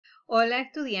Hola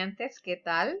estudiantes, ¿qué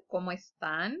tal? ¿Cómo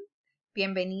están?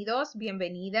 Bienvenidos,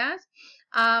 bienvenidas.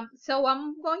 So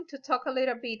I'm going to talk a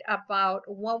little bit about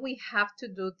what we have to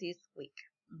do this week,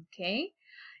 okay?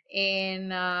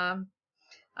 And I'm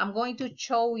going to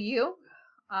show you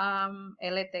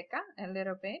LTK a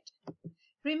little bit.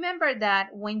 Remember that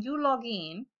when you log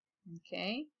in,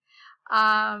 okay,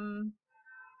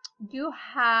 you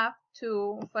have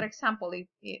to, for example, if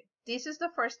this is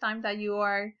the first time that you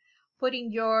are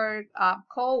putting your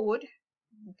code,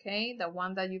 okay, the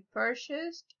one that you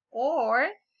purchased or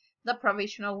the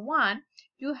provisional one,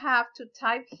 you have to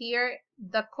type here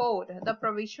the code, the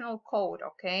provisional code,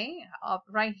 okay,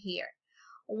 right here.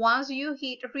 Once you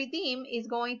hit redeem, it's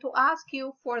going to ask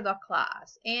you for the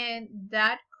class, and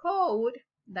that code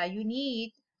that you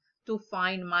need to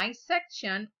find my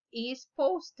section is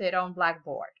posted on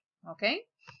Blackboard. Okay,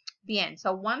 bien,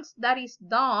 so once that is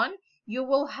done, you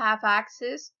will have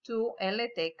access to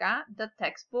LTK, the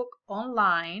textbook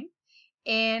online,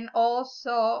 and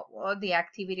also the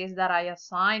activities that I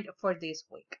assigned for this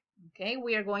week. Okay,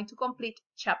 we are going to complete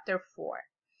chapter 4.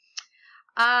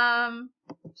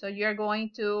 So you're going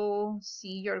to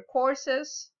see your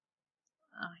courses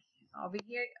over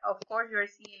here. Of course, you're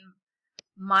seeing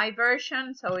my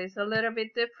version, so it's a little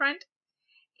bit different.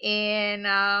 And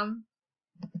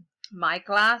my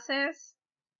classes.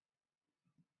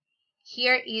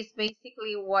 Here is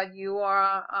basically what you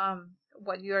are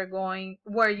where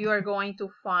you are going to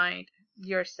find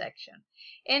your section.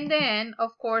 And then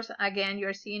of course again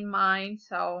you're seeing mine.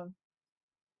 So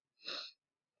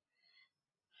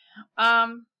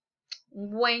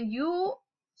when you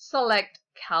select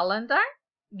calendar,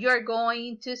 you're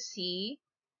going to see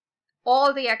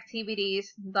all the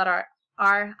activities that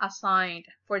are assigned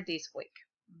for this week.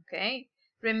 Okay,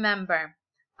 remember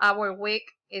our week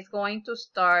is going to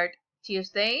start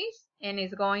Tuesdays and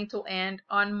is going to end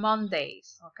on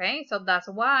Mondays. Okay, so that's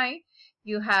why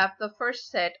you have the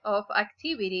first set of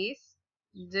activities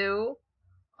due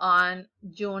on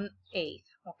June 8th.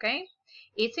 Okay,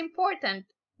 it's important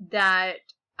that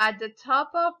at the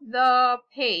top of the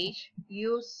page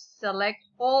you select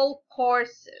all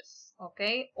courses.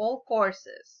 Okay, all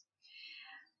courses.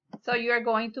 So you're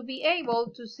going to be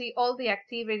able to see all the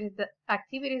activities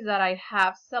that I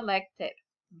have selected.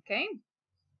 Okay.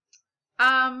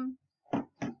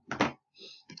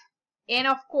 And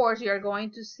of course you're going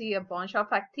to see a bunch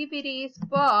of activities,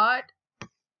 but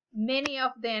many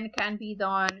of them can be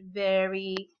done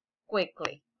very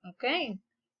quickly. Okay.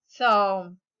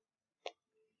 So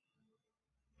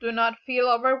do not feel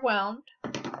overwhelmed.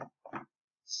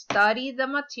 Study the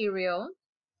material.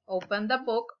 Open the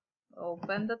book.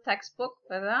 Open the textbook,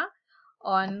 ¿verdad?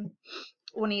 On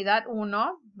Unidad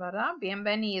 1, ¿verdad?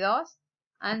 Bienvenidos.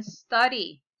 And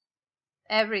study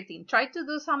everything. Try to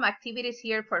do some activities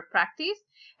here for practice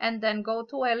and then go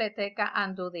to LTK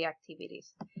and do the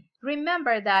activities.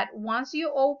 Remember that once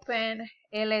you open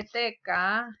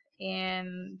LTK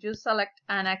and you select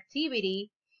an activity,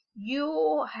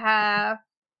 you have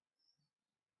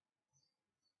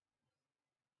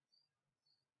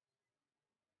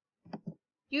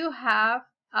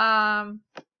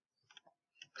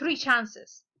three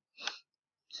chances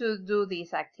to do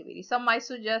this activity. So my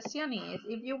suggestion is,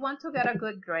 if you want to get a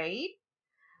good grade,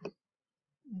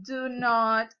 do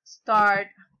not start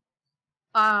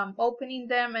opening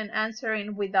them and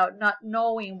answering without not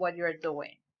knowing what you're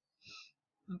doing.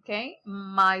 Okay,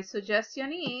 my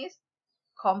suggestion is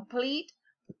complete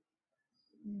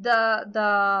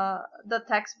the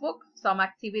textbook, some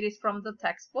activities from the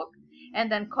textbook, and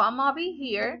then come over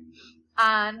here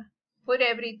and put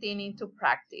everything into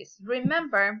practice.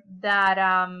 Remember that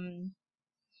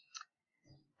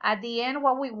at the end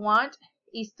what we want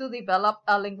is to develop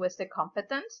a linguistic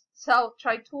competence. So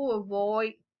try to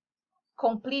avoid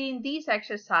completing these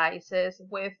exercises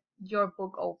with your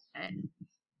book open.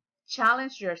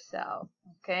 Challenge yourself,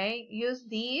 okay? Use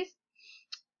these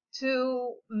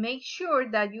to make sure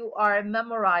that you are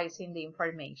memorizing the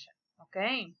information,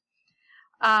 okay?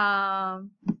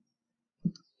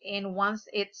 And once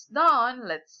it's done,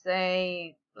 let's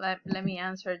say, let me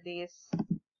answer this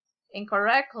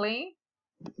incorrectly.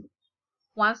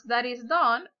 Once that is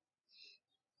done,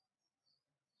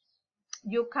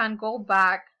 you can go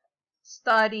back,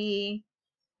 study,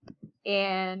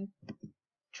 and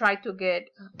try to get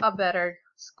a better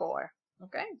score,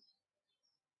 okay?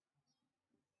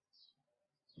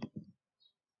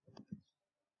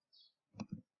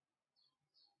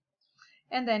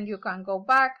 And then you can go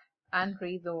back and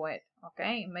redo it,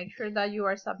 okay? Make sure that you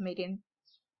are submitting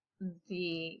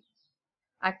the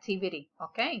activity,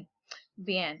 okay?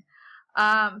 Bien.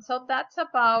 So that's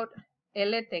about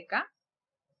LTK,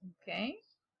 Okay.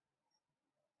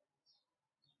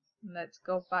 Let's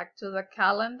go back to the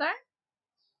calendar.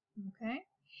 Okay.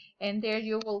 And there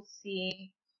you will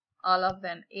see all of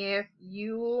them. If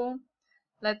you,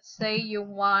 let's say you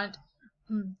want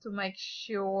to make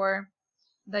sure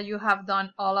that you have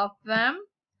done all of them,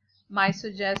 my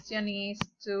suggestion is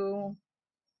to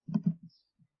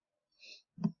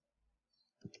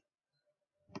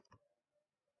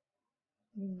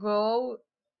go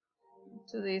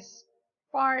to this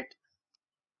part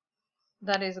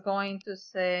that is going to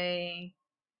say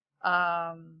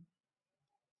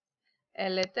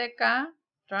LTK,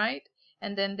 right?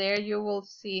 And then there you will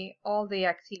see all the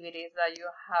activities that you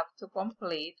have to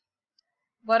complete,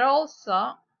 but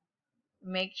also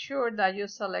make sure that you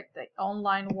select the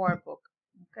online workbook,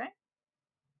 okay?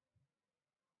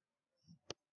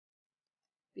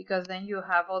 Because then you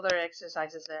have other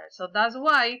exercises there. So that's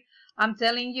why I'm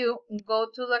telling you, go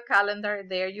to the calendar.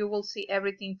 There you will see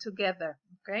everything together,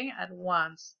 okay, at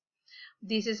once.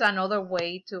 This is another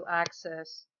way to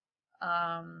access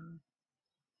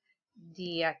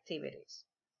the activities.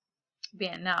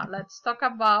 Bien, now let's talk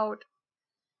about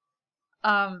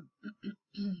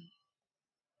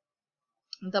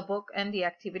the book and the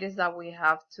activities that we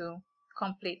have to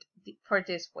complete for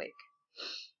this week.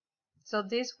 So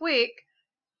this week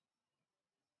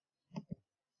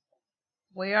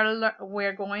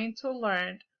we're going to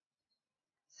learn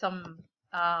some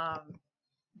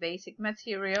basic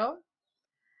material.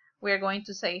 We are going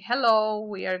to say hello,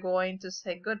 we are going to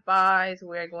say goodbyes,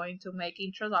 we are going to make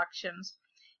introductions,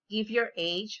 give your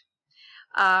age,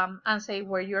 and say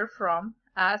where you're from.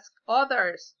 Ask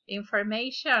others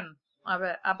information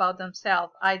about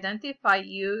themselves. Identify,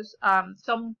 use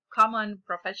some common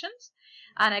professions,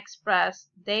 and express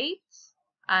dates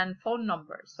and phone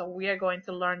numbers. So we are going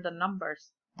to learn the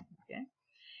numbers. Okay.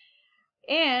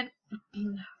 And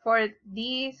for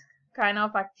these kind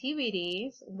of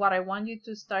activities, what I want you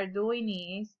to start doing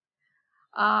is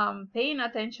paying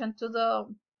attention to the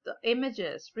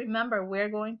images. Remember, we're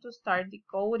going to start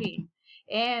decoding.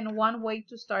 And one way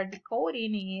to start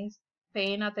decoding is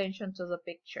paying attention to the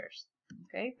pictures.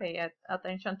 Okay, pay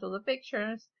attention to the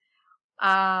pictures.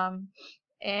 And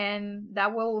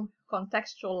that will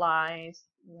contextualize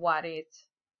what is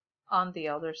on the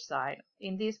other side.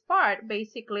 In this part,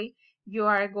 basically, you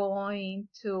are going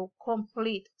to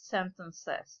complete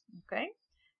sentences. Okay,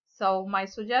 so my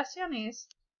suggestion is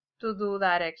to do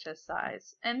that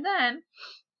exercise and then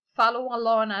follow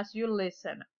along as you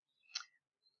listen.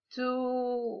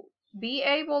 To be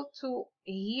able to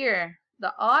hear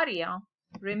the audio,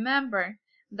 remember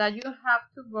that you have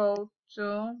to go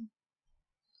to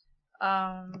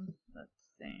let's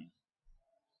see,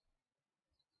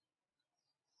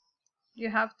 you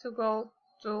have to go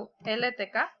to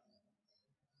LTK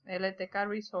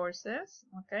resources,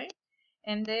 okay,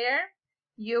 and there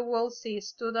you will see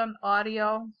student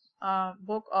audio,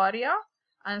 book audio,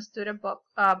 and student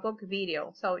book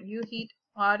video. So you hit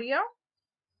audio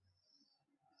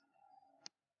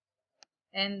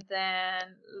and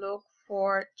then look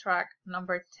for track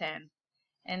number 10,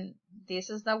 and this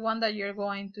is the one that you're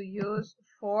going to use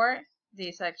for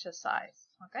this exercise.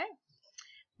 Okay,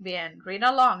 bien, read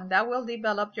along. That will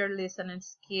develop your listening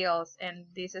skills, and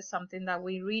this is something that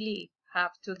we really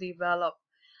have to develop.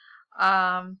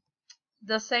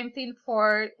 The same thing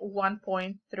for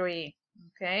 1.3.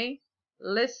 Okay,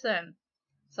 listen,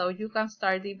 so you can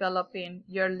start developing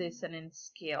your listening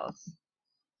skills.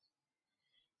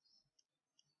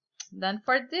 Then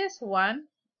for this one,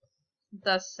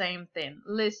 the same thing,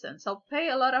 listen. So pay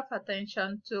a lot of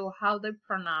attention to how they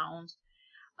pronounce.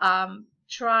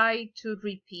 Try to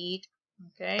repeat,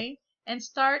 okay, and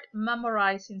start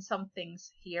memorizing some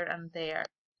things here and there.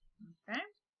 Okay.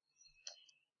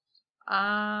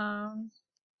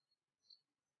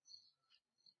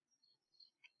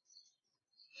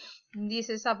 This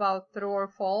is about true or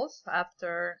false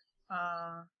after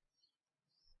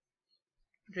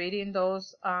reading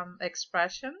those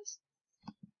expressions.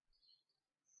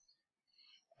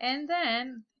 And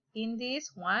then in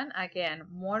this one, again,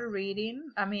 more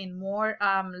reading, more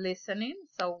listening.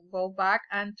 So go back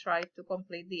and try to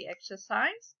complete the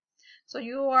exercise. So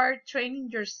you are training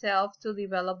yourself to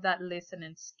develop that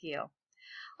listening skill.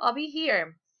 I'll be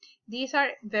here. These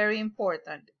are very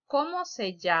important. ¿Cómo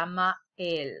se llama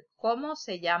él? ¿Cómo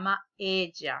se llama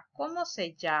ella? ¿Cómo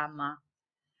se llama?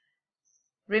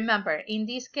 Remember, in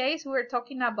this case, we're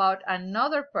talking about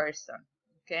another person,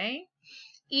 okay?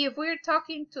 If we're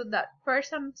talking to that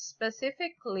person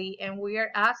specifically and we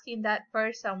are asking that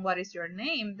person, what is your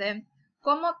name? Then,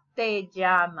 ¿cómo te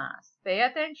llamas? Pay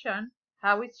attention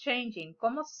how it's changing.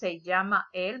 ¿Cómo se llama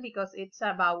él? Because it's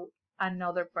about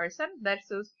another person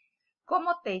versus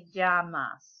 ¿cómo te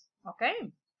llamas?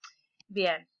 Okay.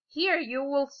 Bien. Here you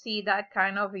will see that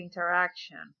kind of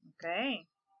interaction. Okay.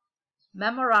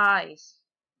 Memorize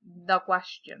the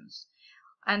questions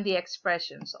and the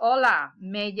expressions. Hola,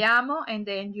 me llamo, and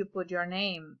then you put your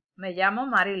name. Me llamo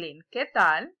Marilyn. ¿Qué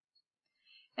tal?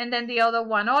 And then the other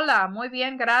one. Hola, muy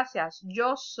bien, gracias.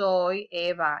 Yo soy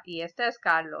Eva. Y este es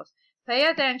Carlos. Pay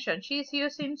attention. She's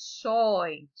using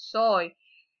soy. Soy.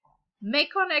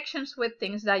 Make connections with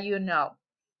things that you know.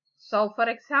 So, for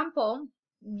example,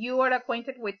 you are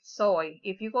acquainted with soy.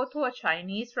 If you go to a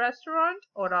Chinese restaurant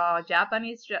or a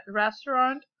Japanese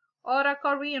restaurant or a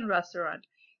Korean restaurant,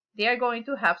 they are going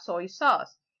to have soy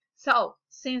sauce. So,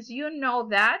 since you know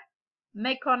that,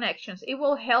 make connections. It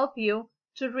will help you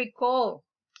to recall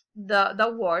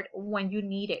the word when you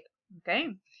need it.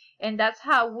 Okay, and that's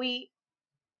how we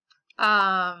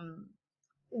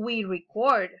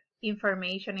record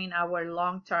information in our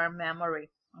long-term memory.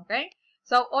 Okay,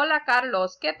 so hola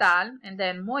Carlos, ¿qué tal? And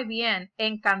then muy bien,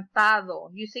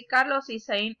 encantado. You see, Carlos is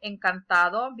saying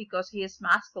encantado because he is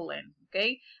masculine.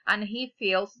 Okay, and he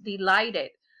feels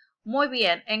delighted. Muy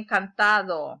bien,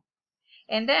 encantado.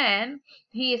 And then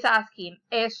he is asking,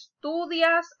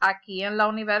 ¿estudias aquí en la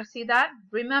universidad?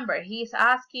 Remember, he is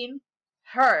asking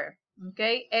her,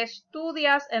 okay?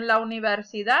 ¿Estudias en la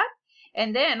universidad?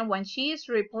 And then when she is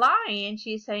replying,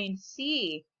 she's saying,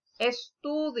 sí,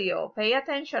 estudio. Pay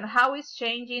attention how it's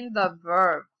changing the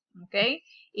verb, okay?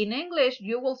 In English,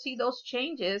 you will see those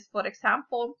changes, for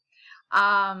example,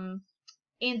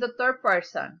 in the third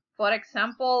person. For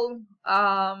example,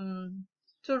 to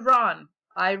run.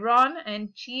 I run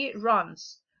and she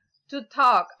runs. To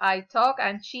talk, I talk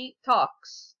and she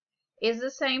talks. It's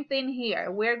the same thing here.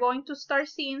 We're going to start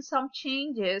seeing some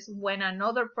changes when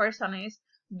another person is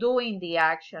doing the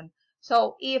action.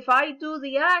 So if I do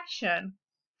the action,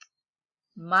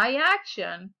 my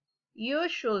action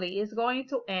usually is going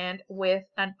to end with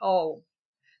an O.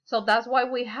 So that's why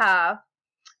we have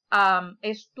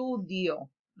estudio.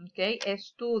 Okay,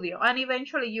 estudio. And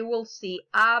eventually you will see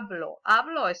hablo.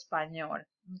 Hablo español.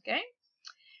 Okay.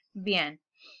 Bien.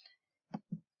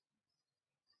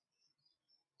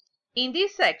 In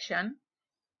this section,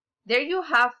 there you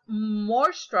have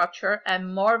more structure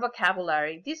and more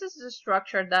vocabulary. This is the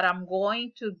structure that I'm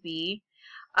going to be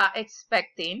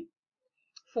expecting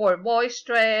for voice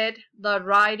thread, the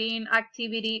writing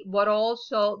activity, but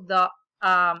also the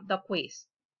quiz.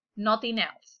 Nothing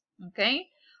else. Okay.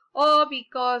 Oh,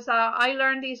 because I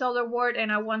learned this other word and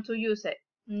I want to use it.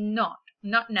 Not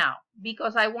now,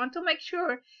 because I want to make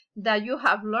sure that you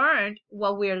have learned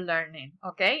what we're learning,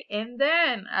 okay? And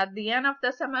then at the end of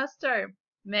the semester,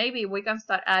 maybe we can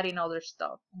start adding other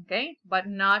stuff, okay? But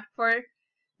not for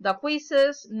the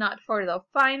quizzes, not for the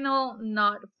final,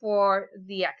 not for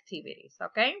the activities,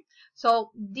 okay?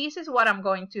 So this is what I'm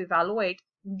going to evaluate.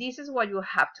 This is what you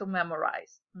have to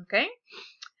memorize, okay?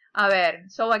 A ver,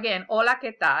 so again, hola,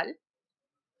 ¿qué tal?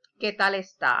 ¿Qué tal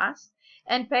estás?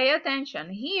 And pay attention.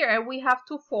 Here we have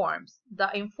two forms, the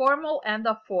informal and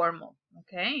the formal,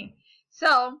 okay?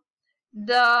 So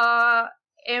the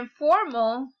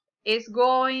informal is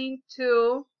going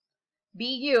to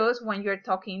be used when you're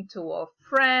talking to a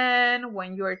friend,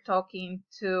 when you're talking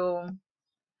to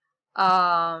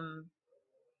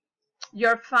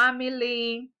your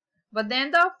family. But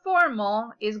then the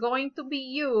formal is going to be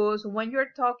used when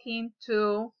you're talking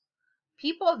to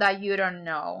people that you don't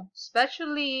know,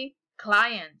 especially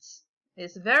clients.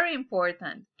 It's very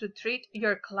important to treat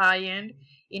your client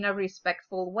in a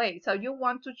respectful way. So you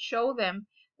want to show them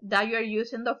that you're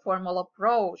using the formal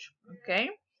approach, okay?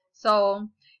 So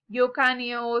you can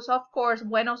use, of course,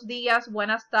 buenos días,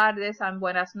 buenas tardes, and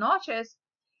buenas noches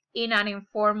in an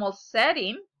informal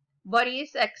setting, but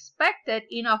it's expected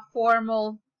in a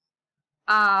formal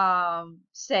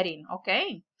setting,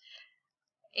 okay?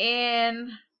 And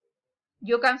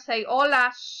you can say,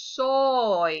 hola,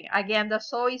 soy, again, the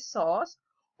soy sauce,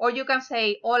 or you can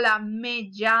say, hola, me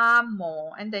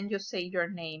llamo, and then you say your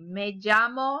name. Me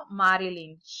llamo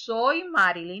Marilyn, soy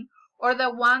Marilyn, or the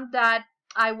one that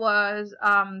I was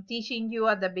teaching you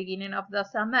at the beginning of the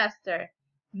semester.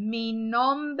 Mi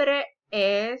nombre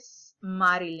es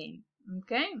Marilyn,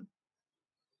 okay?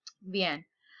 Bien.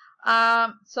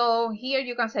 So here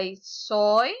you can say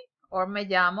soy or me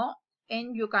llamo,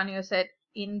 and you can use it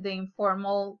in the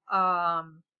informal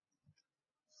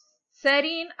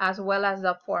setting as well as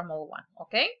the formal one,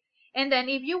 okay? And then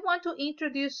if you want to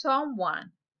introduce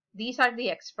someone, these are the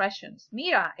expressions.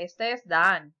 Mira, este es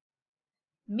Dan.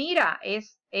 Mira,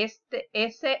 ese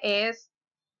es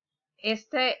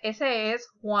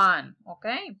Juan,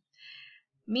 okay?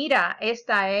 Mira,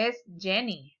 esta es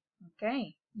Jenny,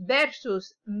 Okay.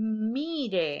 Versus,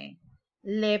 mire,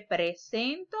 le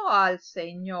presento al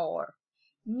señor.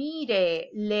 Mire,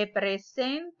 le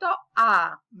presento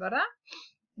a, ¿verdad?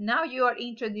 Now you are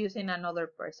introducing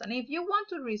another person. If you want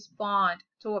to respond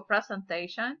to a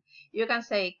presentation, you can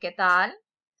say, ¿qué tal?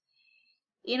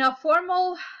 In a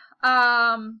formal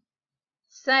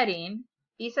setting,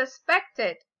 it's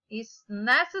expected, it's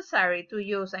necessary to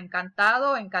use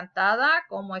encantado, encantada,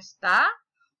 ¿cómo está?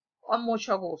 O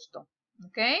mucho gusto.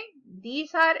 Okay?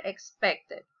 These are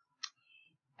expected.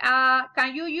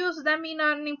 Can you use them in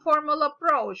an informal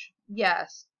approach?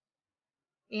 Yes.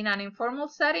 In an informal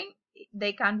setting,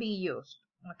 they can be used.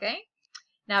 Okay?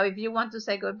 Now, if you want to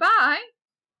say goodbye,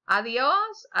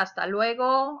 adiós, hasta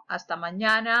luego, hasta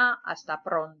mañana, hasta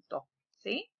pronto.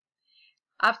 See?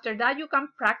 After that, you can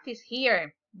practice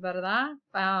here, ¿verdad?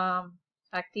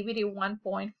 Activity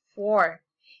 1.4.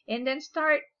 And then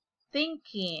start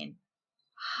thinking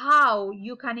how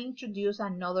you can introduce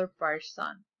another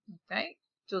person, okay?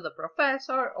 To the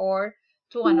professor or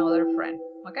to another friend,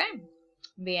 okay?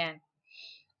 Bien.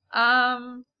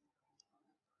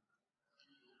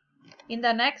 In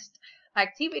the next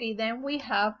activity, then we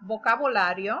have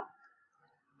vocabulario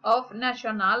of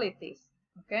nationalities,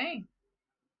 okay?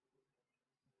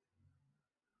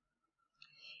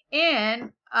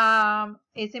 And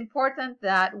it's important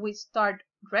that we start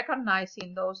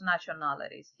recognizing those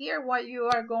nationalities. Here, what you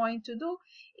are going to do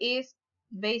is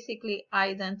basically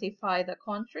identify the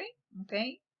country,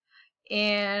 okay?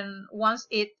 And once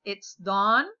it's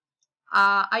done,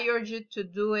 I urge you to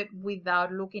do it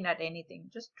without looking at anything.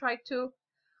 Just try to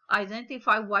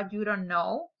identify what you don't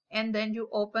know, and then you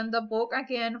open the book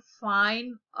again,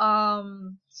 find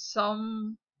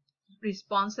some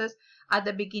responses at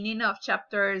the beginning of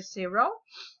chapter 0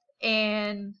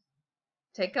 and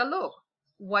take a look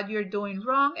what you're doing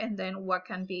wrong and then what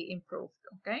can be improved.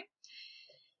 Okay,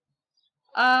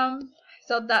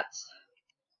 so that's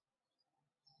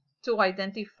to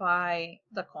identify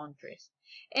the countries.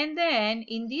 And then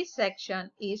in this section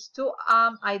is to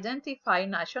identify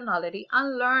nationality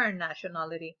and learn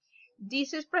nationality.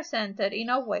 This is presented in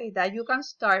a way that you can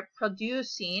start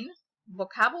producing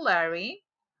vocabulary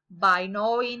by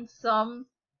knowing some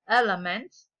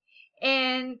elements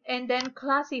and then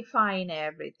classifying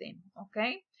everything.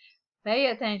 Okay, pay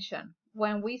attention.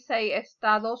 When we say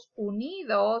Estados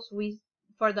Unidos,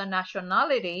 for the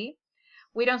nationality,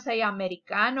 we don't say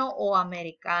Americano or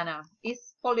Americana.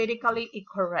 It's politically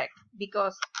incorrect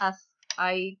because, as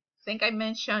I think I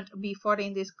mentioned before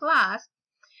in this class,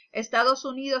 Estados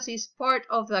Unidos is part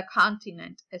of the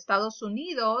continent. Estados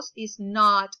Unidos is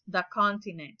not the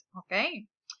continent, okay?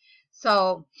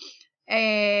 So,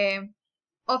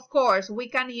 of course, we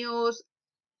can use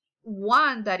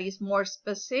one that is more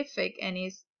specific and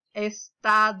is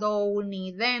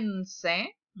estadounidense,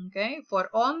 okay, for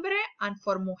hombre and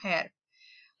for mujer.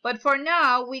 But for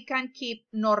now, we can keep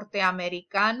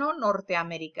norteamericano,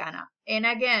 norteamericana. And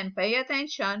again, pay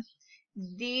attention.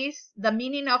 The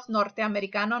meaning of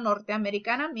norteamericano,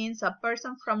 norteamericana means a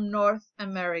person from North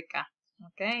America.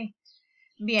 Okay.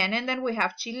 Bien, and then we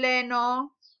have chileno,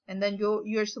 and then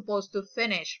you're supposed to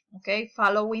finish, okay,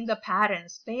 following the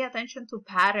patterns. Pay attention to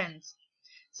patterns.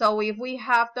 So if we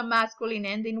have the masculine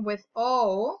ending with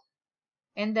O,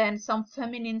 and then some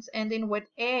feminines ending with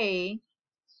A,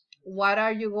 what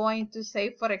are you going to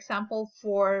say, for example,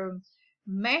 for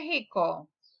Mexico?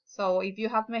 So if you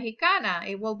have mexicana,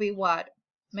 it will be what?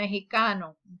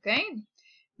 Mexicano, okay?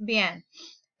 Bien.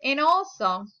 And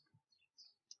also,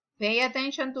 pay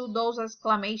attention to those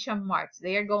exclamation marks.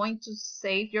 They are going to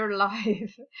save your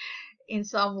life in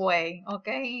some way,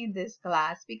 okay, in this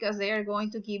class, because they are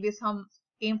going to give you some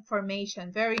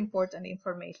information, very important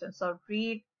information. So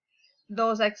read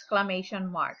those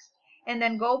exclamation marks. And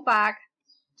then go back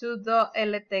to the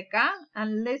LTK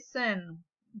and listen,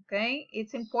 okay?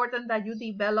 It's important that you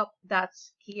develop that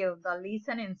skill, the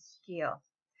listening skill.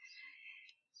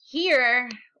 Here,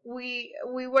 we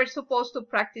were supposed to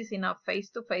practice in a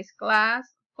face-to-face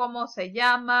class, ¿cómo se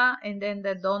llama? And then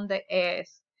the ¿dónde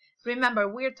es? Remember,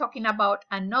 we're talking about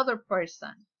another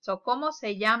person. So, ¿cómo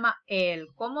se llama él?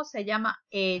 ¿Cómo se llama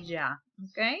ella?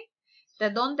 Okay?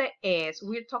 The ¿dónde es?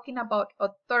 We're talking about a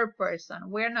third person.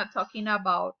 We're not talking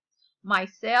about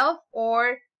myself,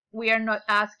 or we are not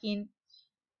asking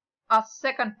a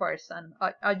second person,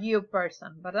 a you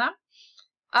person, ¿verdad?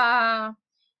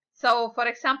 So, for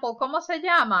example, ¿cómo se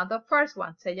llama? The first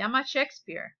one, se llama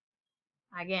Shakespeare.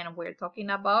 Again, we're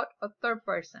talking about a third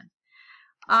person.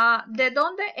 ¿De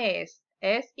dónde es?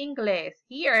 Es inglés.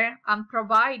 Here, I'm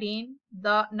providing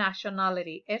the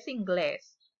nationality. Es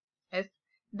inglés. Es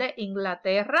de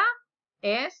Inglaterra.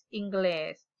 Es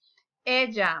inglés.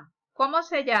 Ella. ¿Cómo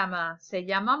se llama? Se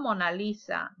llama Mona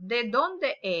Lisa. ¿De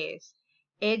dónde es?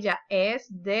 Ella es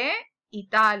de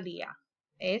Italia.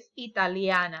 Es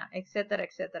italiana, etcétera,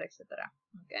 etcétera, etcétera.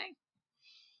 Okay.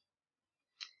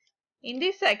 In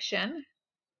this section,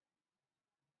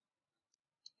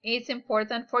 it's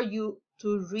important for you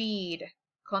to read,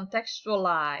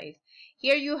 contextualize.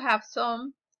 Here you have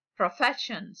some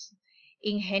professions.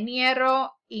 Ingeniero,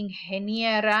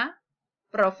 ingeniera,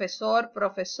 profesor,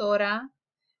 profesora,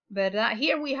 ¿verdad?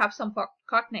 Here we have some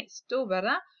cognates too,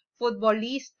 ¿verdad?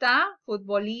 Futbolista,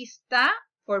 futbolista,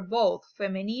 for both,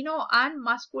 femenino and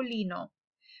masculino.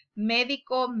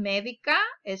 Médico, médica,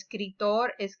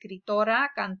 escritor, escritora,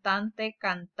 cantante,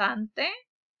 cantante,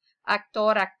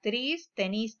 actor, actriz,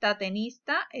 tenista,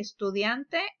 tenista,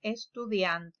 estudiante,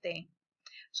 estudiante.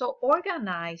 So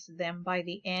organize them by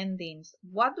the endings.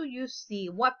 What do you see?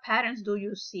 What patterns do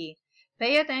you see?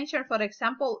 Pay attention, for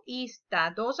example,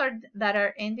 ista. Those that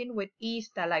are ending with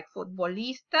ista, like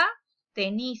futbolista,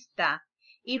 tenista.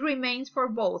 It remains for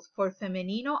both, for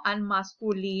femenino and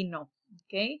masculino.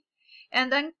 Okay?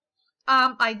 And then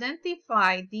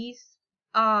identify these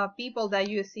people that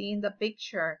you see in the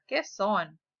picture. ¿Qué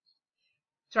son?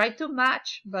 Try to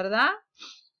match, ¿verdad?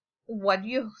 What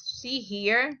you see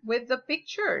here with the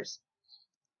pictures.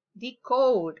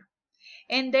 Decode.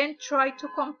 And then try to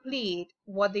complete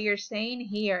what they are saying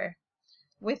here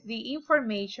with the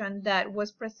information that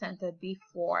was presented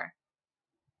before.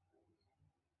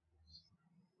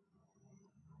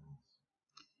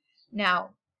 Now,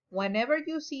 whenever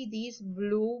you see these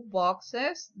blue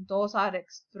boxes, those are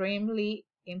extremely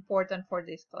important for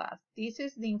this class. This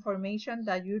is the information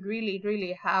that you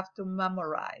really have to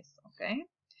memorize, okay?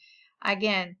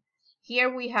 Again,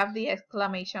 here we have the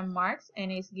exclamation marks and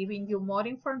it's giving you more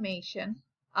information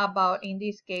about, in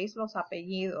this case, los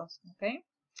apellidos, okay?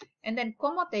 And then,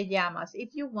 ¿cómo te llamas? If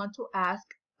you want to ask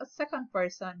a second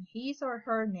person his or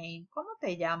her name, ¿cómo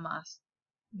te llamas?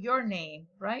 Your name,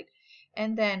 right?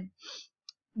 And then,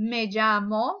 me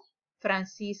llamo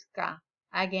Francisca.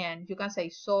 Again, you can say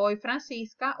soy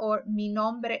Francisca or mi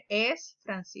nombre es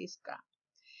Francisca.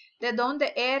 ¿De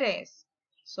dónde eres?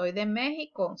 Soy de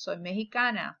México, soy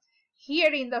mexicana.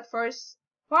 Here in the first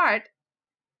part,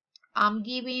 I'm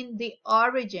giving the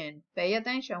origin. Pay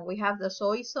attention. We have the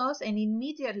soy sauce and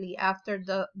immediately after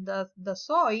the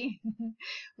soy,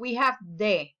 we have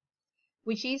de,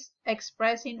 which is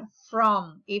expressing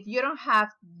from. If you don't have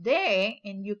de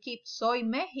and you keep soy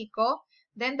Mexico,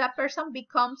 then that person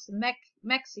becomes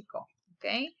Mexico,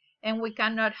 okay? And we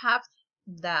cannot have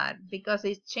that because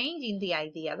it's changing the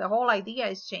idea. The whole idea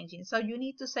is changing. So you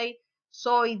need to say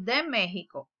soy de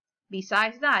México.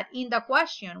 Besides that, in the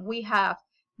question, we have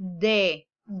de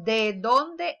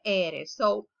dónde eres.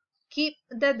 So keep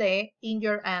the de in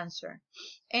your answer.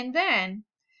 And then,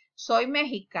 soy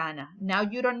mexicana. Now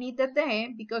you don't need the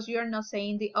de because you're not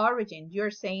saying the origin.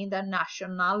 You're saying the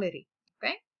nationality,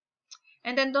 okay?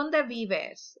 And then, ¿dónde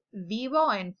vives? Vivo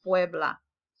en Puebla.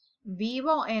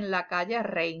 Vivo en la calle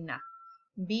Reina.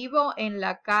 Vivo en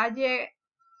la calle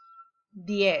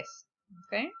 10,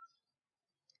 okay?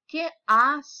 ¿Qué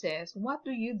haces? What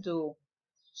do you do?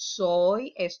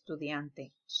 Soy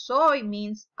estudiante. Soy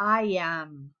means I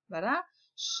am, ¿verdad?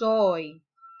 Soy,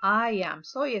 I am,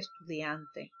 soy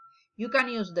estudiante. You can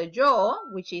use the yo,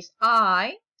 which is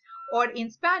I, or in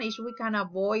Spanish, we can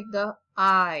avoid the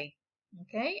I,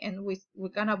 okay? And we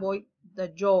can avoid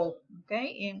the yo,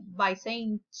 okay? And by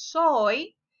saying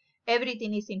soy,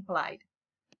 everything is implied.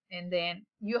 And then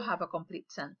you have a complete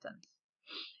sentence.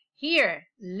 Here,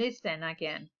 listen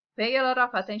again. Pay a lot of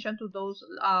attention to those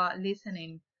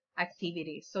listening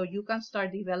activities so you can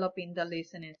start developing the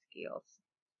listening skills.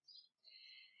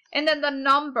 And then the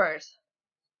numbers.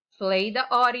 Play the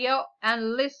audio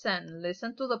and listen.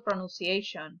 Listen to the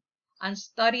pronunciation and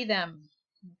study them.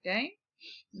 Okay?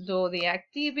 Do the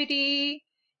activity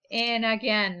and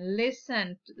again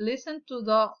listen to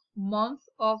the month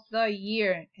of the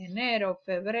year. Enero,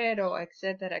 febrero,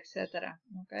 etc., etc.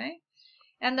 Okay?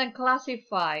 And then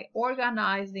classify,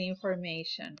 organize the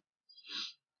information.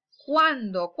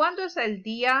 ¿Cuándo? ¿Cuándo es el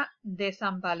día de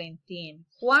San Valentín?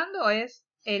 ¿Cuándo es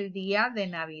el día de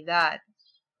Navidad?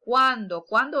 ¿Cuándo?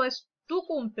 ¿Cuándo es tu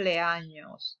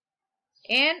cumpleaños?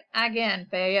 And again,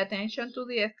 pay attention to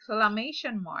the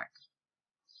exclamation mark.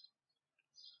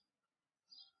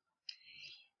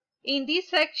 In this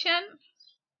section,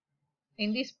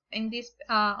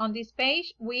 on this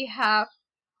page, we have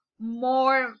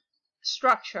more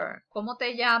structure. ¿Cómo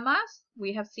te llamas?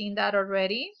 We have seen that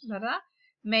already, ¿verdad?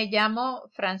 Me llamo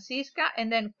Francisca.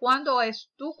 And then, ¿cuándo es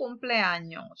tu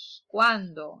cumpleaños?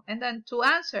 ¿Cuándo? And then to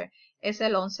answer, es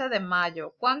el 11 de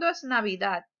mayo. ¿Cuándo es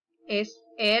Navidad? es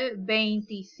el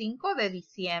 25 de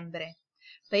diciembre.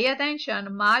 Pay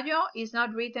attention, mayo is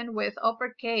not written with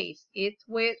uppercase, it's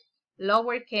with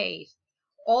lowercase.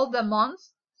 All the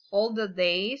months, all the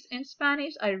days in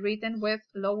Spanish are written with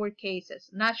lower cases.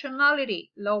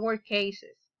 Nationality, lower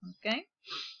cases, okay?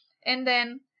 And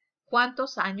then,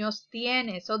 ¿cuántos años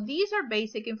tiene? So these are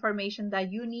basic information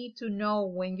that you need to know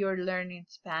when you're learning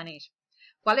Spanish.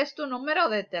 ¿Cuál es tu número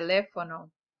de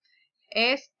teléfono?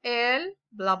 Es el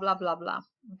blah, blah, blah, blah.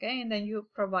 Okay, and then you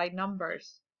provide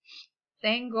numbers.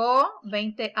 Tengo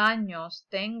 20 años.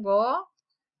 Tengo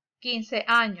 15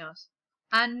 años.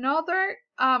 Another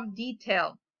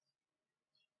detail.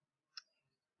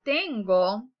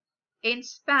 Tengo in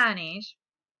Spanish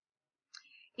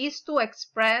is to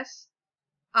express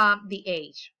the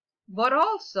age, but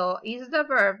also is the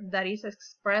verb that is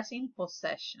expressing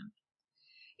possession.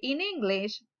 In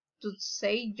English, to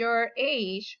say your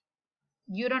age,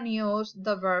 you don't use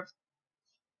the verb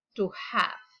to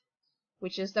have,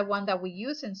 which is the one that we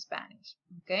use in Spanish,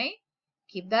 okay?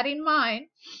 Keep that in mind.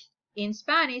 In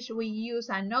Spanish, we use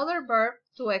another verb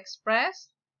to express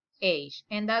age,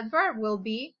 and that verb will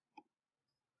be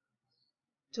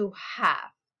to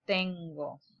have.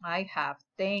 Tengo, I have,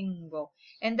 tengo.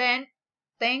 And then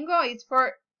tengo is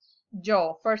for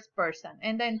yo, first person.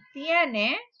 And then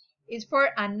tiene is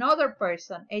for another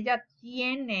person. Ella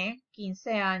tiene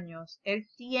 15 años. Él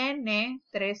tiene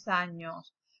 3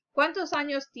 años. ¿Cuántos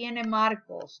años tiene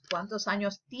Marcos? ¿Cuántos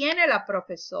años tiene la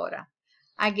profesora?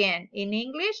 Again, in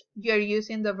English, you're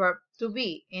using the verb to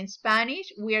be. In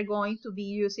Spanish, we are going to be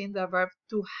using the verb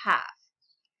to have.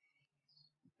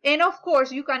 And of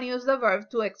course, you can use the verb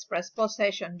to express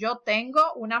possession. Yo tengo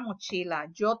una mochila.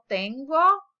 Yo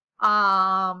tengo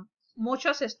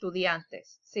muchos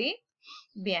estudiantes. ¿Sí?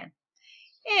 Bien.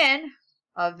 And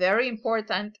a very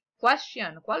important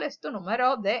question. ¿Cuál es tu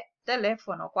número de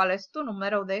teléfono? ¿Cuál es tu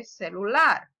número de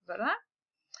celular? ¿Verdad?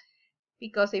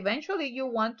 Because eventually you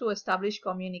want to establish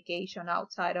communication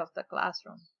outside of the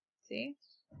classroom. ¿Sí?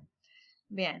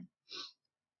 Bien.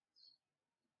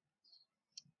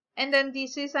 And then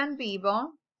this is en vivo,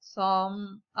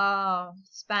 some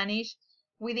Spanish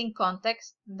within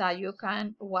context that you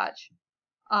can watch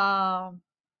on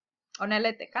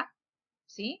LTK,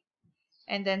 see?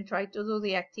 And then try to do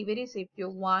the activities if you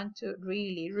want to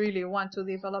really want to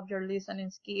develop your listening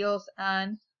skills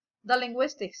and the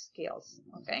linguistic skills,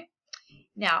 okay?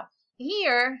 Now,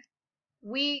 here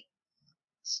we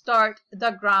start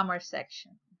the grammar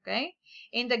section. Okay,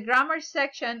 in the grammar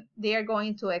section, they are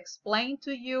going to explain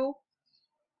to you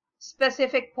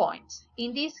specific points.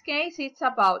 In this case, it's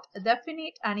about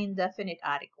definite and indefinite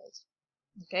articles.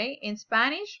 Okay, in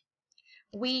Spanish,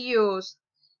 we use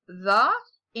the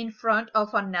in front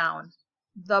of a noun,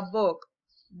 the book,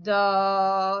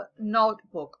 the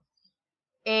notebook,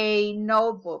 a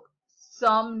notebook,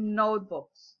 some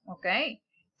notebooks. Okay,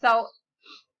 so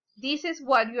this is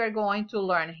what you are going to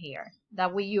learn here,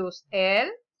 that we use el,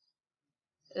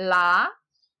 la,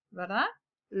 ¿verdad?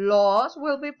 Los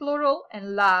will be plural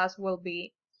and las will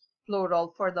be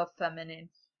plural for the feminine.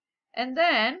 And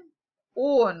then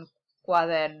un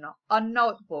cuaderno, a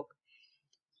notebook.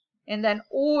 And then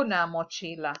una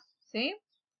mochila, see?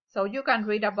 So you can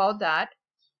read about that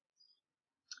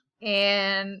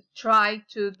and try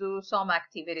to do some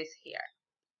activities here.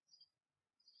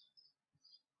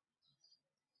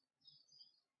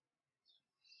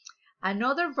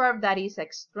 Another verb that is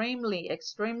extremely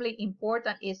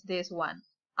important is this one.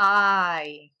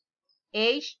 I.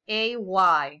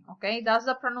 H-A-Y. Okay, that's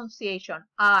the pronunciation.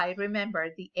 I. Remember,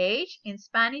 the H in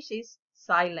Spanish is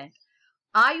silent.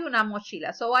 Hay una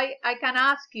mochila. So I can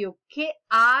ask you, ¿qué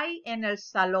hay en el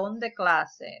salón de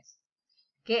clases?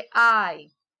 ¿Qué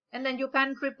hay? And then you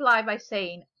can reply by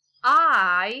saying,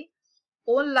 hay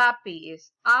un lápiz.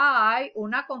 Hay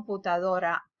una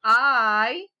computadora.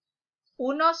 Hay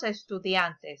unos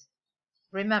estudiantes.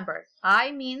 Remember,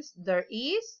 I means there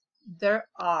is, there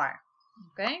are.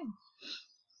 Okay?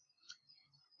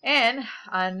 And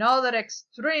another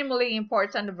extremely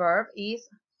important verb is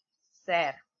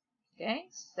ser. Okay?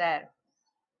 Ser.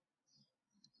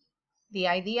 The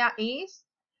idea is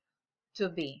to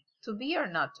be or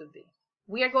not to be.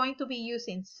 We are going to be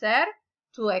using ser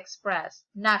to express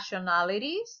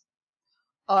nationalities,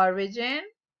 origin,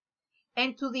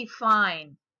 and to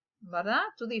define. ¿Verdad?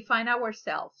 To define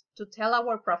ourselves, to tell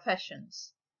our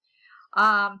professions,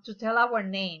 to tell our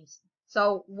names.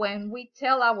 So when we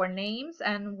tell our names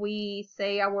and we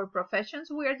say our professions,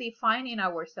 we are defining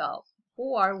ourselves.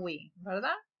 Who are we?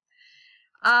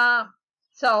 ¿Verdad?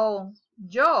 So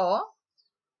yo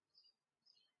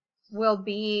will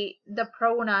be the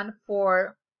pronoun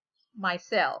for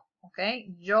myself. Okay,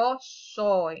 yo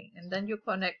soy, and then you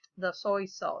connect the soy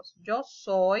sauce. Yo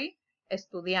soy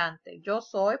estudiante. Yo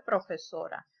soy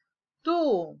profesora.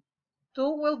 Tú.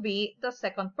 Tú will be the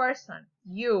second person.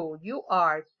 You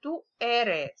are. Tú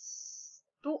eres.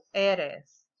 Tú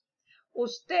eres.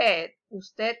 Usted.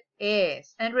 Usted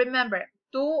es. And remember,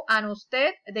 tú and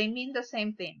usted, they mean the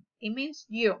same thing. It means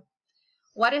you.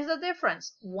 What is the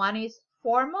difference? One is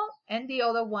formal and the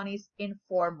other one is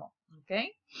informal.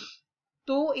 Okay.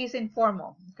 Tú is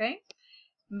informal. Okay.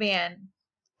 Bien.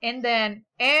 And then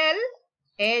él,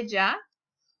 ella,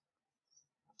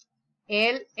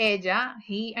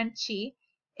 he and she,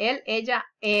 él, ella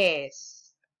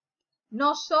es.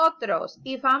 Nosotros,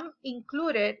 if I'm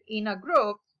included in a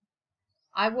group,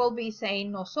 I will be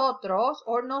saying nosotros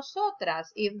or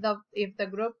nosotras. If the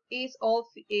group is all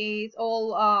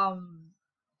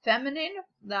feminine,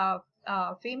 the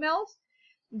females,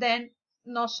 then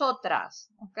nosotras.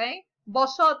 Okay.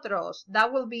 Vosotros,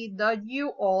 that will be the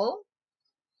you all.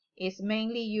 Is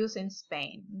mainly used in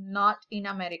Spain, not in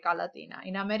America Latina.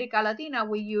 In America Latina,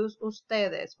 we use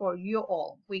ustedes for you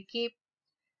all. We keep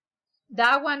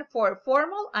that one for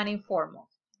formal and informal.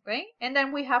 Okay. And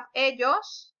then we have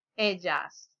ellos,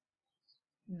 ellas,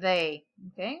 they.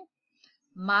 Okay.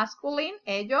 Masculine,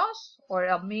 ellos, or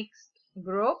a mixed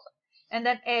group. And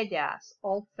then ellas,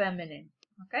 all feminine.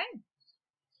 Okay.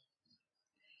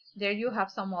 There you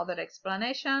have some other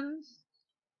explanations.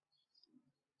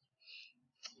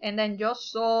 And then yo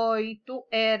soy, tú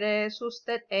eres,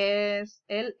 usted es,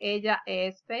 él, ella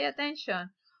es. Pay attention.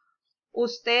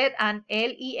 Usted and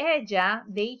él y ella,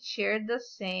 they share the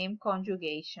same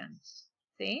conjugations.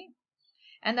 See?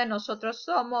 And then nosotros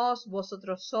somos,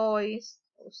 vosotros sois,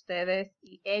 ustedes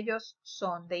y ellos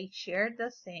son. They share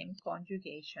the same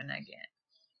conjugation again.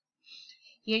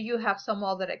 Here you have some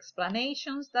other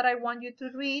explanations that I want you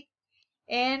to read.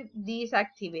 And this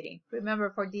activity. Remember,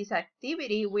 for this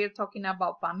activity, we're talking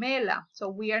about Pamela. So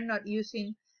we are not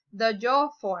using the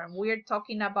yo form. We're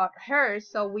talking about her.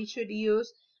 So we should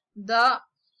use the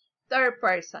third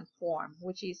person form,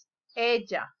 which is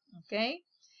ella. Okay.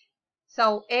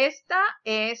 So esta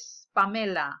es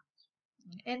Pamela.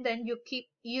 And then you keep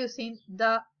using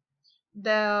the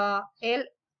ella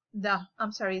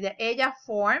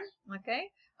form,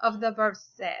 okay, of the verb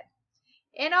said.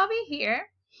 And over here,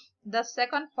 the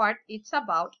second part, it's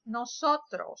about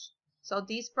nosotros. So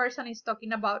this person is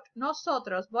talking about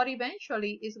nosotros, but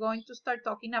eventually is going to start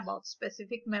talking about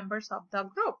specific members of the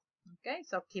group. Okay,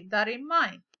 so keep that in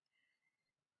mind.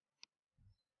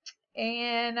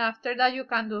 And after that, you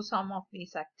can do some of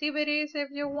these activities if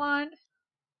you want.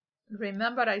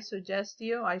 Remember, I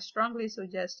strongly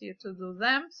suggest you to do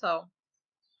them so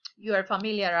you are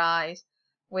familiarized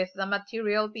with the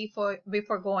material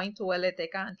before going to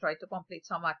Eleteca and try to complete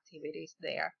some activities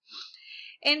there.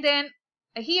 And then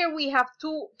here we have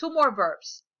two more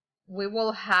verbs. We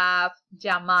will have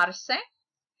llamarse,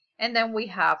 and then we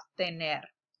have tener.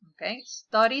 Okay,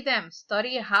 study them,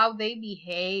 study how they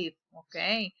behave.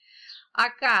 Okay,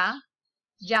 acá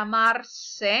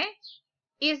llamarse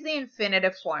is the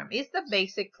infinitive form. It's the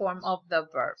basic form of the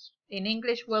verb. In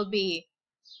English will be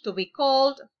to be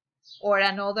called, or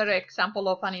another example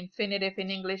of an infinitive in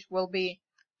English will be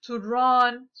to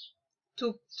run,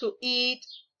 to eat,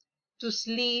 to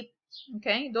sleep.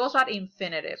 Okay, those are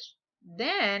infinitives.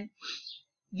 Then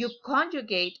you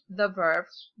conjugate the verb.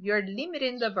 You're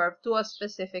limiting the verb to a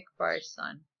specific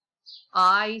person.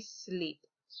 I sleep.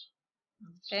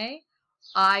 Okay,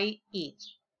 I eat.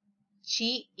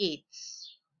 She eats.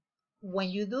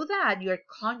 When you do that, you're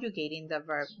conjugating the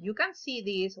verb. You can see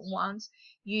this once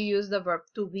you use the verb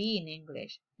to be in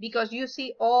English, because you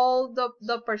see all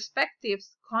the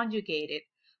perspectives conjugated.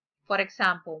 For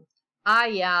example,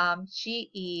 I am, she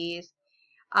is,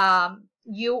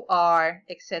 you are,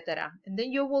 etc. And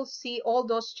then you will see all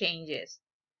those changes.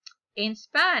 In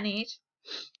Spanish,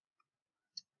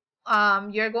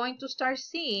 you're going to start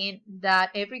seeing that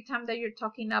every time that you're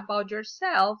talking about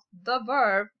yourself, the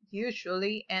verb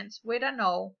usually ends with an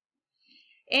O,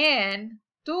 and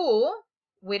tú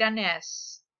with an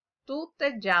S. Tú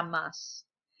te llamas.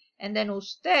 And then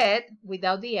usted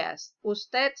without the S.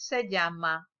 Usted se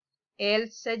llama. Él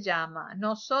se llama.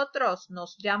 Nosotros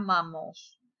nos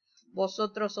llamamos.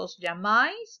 Vosotros os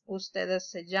llamáis. Ustedes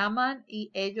se llaman.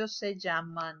 Y ellos se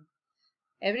llaman.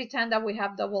 Every time that we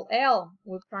have double L,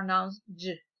 we pronounce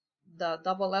J, the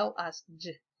double L as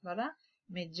J, ¿verdad?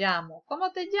 Me llamo.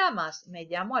 ¿Cómo te llamas? Me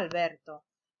llamo Alberto.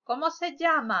 ¿Cómo se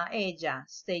llama ella?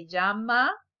 Se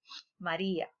llama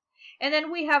María. And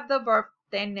then we have the verb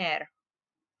tener.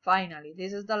 Finally,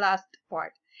 this is the last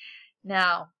part.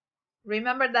 Now,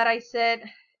 remember that I said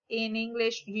in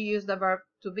English you use the verb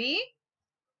To be,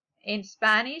 in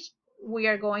Spanish, we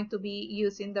are going to be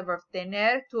using the verb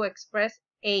tener to express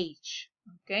age.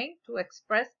 Okay, to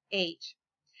express age.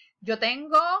 Yo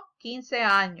tengo 15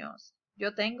 años.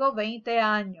 Yo tengo 20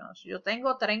 años. Yo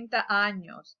tengo 30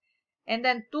 años. And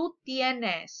then tú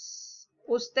tienes.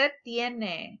 Usted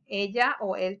tiene. Ella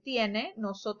o él tiene.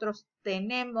 Nosotros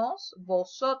tenemos.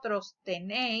 Vosotros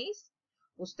tenéis.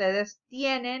 Ustedes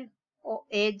tienen. O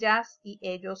ellas y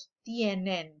ellos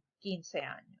tienen 15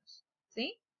 años.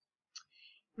 ¿Sí?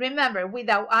 Remember,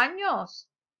 without años,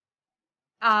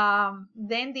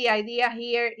 then the idea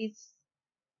here is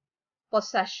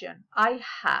possession. I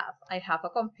have a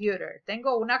computer.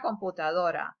 Tengo una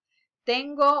computadora.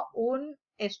 Tengo un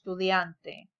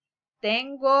estudiante.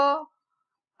 Tengo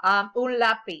un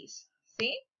lápiz.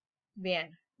 ¿Sí?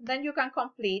 Bien. Then you can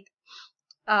complete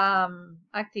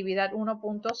actividad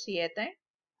 1.7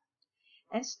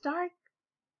 and start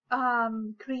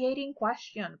creating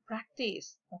question.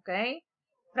 Practice. Okay?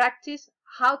 Practice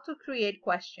how to create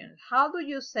questions. How do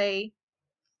you say,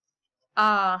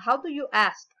 how do you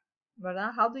ask?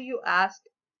 ¿Verdad? How do you ask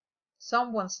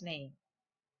someone's name?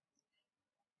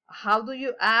 How do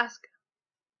you ask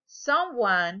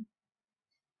someone,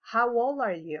 how old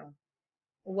are you?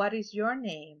 What is your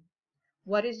name?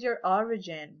 What is your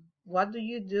origin? What do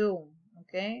you do?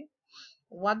 Okay?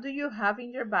 What do you have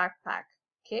in your backpack?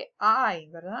 ¿Qué hay,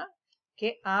 verdad?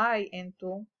 ¿Qué hay en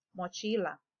tu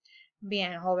mochila?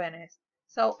 Bien, jóvenes.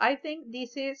 So I think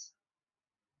this is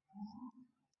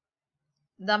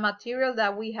the material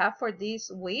that we have for this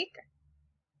week.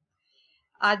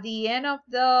 At the end of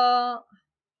the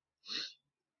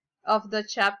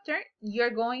chapter,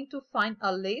 you're going to find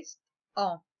a list.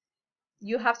 Oh,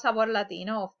 you have Sabor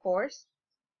Latino, of course,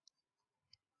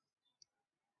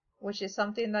 which is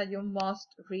something that you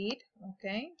must read,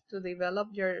 okay, to develop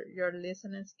your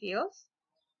listening skills.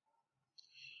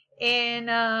 And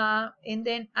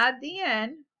then at the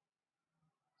end,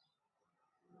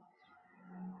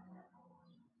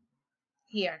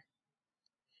 here,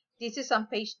 this is on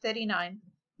page 39,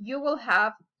 you will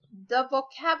have the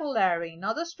vocabulary,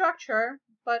 not the structure,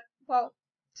 but, well,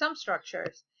 some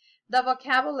structures. The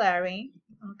vocabulary,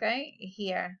 okay,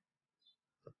 here.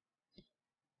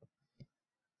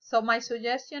 So my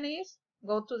suggestion is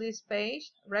go to this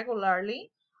page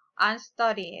regularly and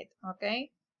study it,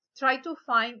 okay? Try to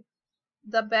find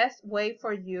the best way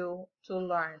for you to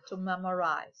learn, to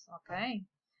memorize, okay?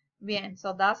 Bien,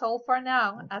 so that's all for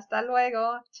now. Hasta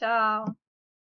luego. Chao.